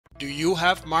Do you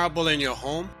have marble in your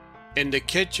home, in the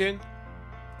kitchen,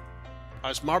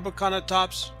 as marble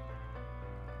countertops,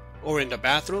 or in the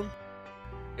bathroom?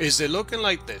 Is it looking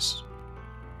like this?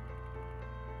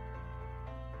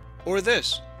 Or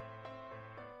this?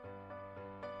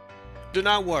 Do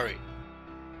not worry.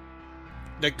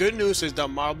 The good news is that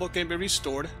marble can be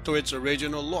restored to its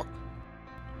original look.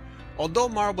 Although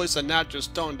marble is a natural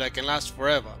stone that can last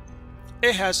forever,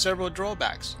 it has several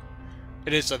drawbacks.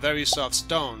 It is a very soft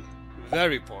stone,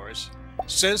 very porous,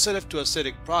 sensitive to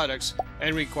acidic products,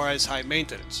 and requires high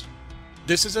maintenance.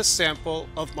 This is a sample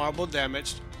of marble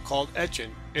damage called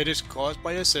etching. It is caused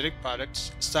by acidic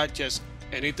products such as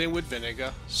anything with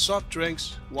vinegar, soft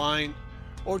drinks, wine,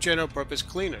 or general purpose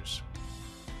cleaners.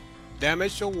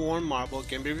 Damaged or worn marble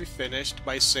can be refinished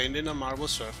by sanding a marble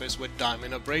surface with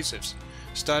diamond abrasives,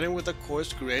 starting with a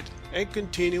coarse grit and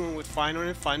continuing with finer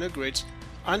and finer grits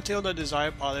until the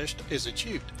desired polish is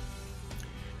achieved.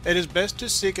 It is best to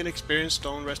seek an experienced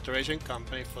stone restoration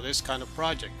company for this kind of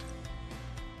project.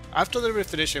 After the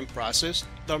refinishing process,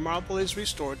 the marble is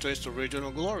restored to its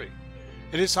original glory.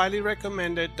 It is highly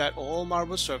recommended that all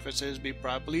marble surfaces be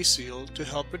properly sealed to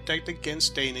help protect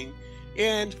against staining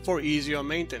and for easier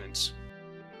maintenance.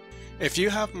 If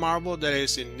you have marble that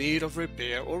is in need of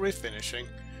repair or refinishing,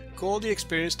 call the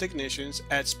experienced technicians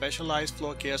at Specialized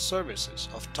Floor Care Services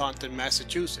of Taunton,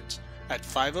 Massachusetts at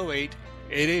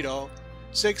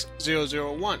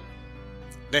 508-880-6001.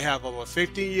 They have over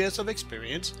 15 years of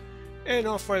experience and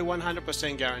offer a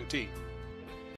 100% guarantee.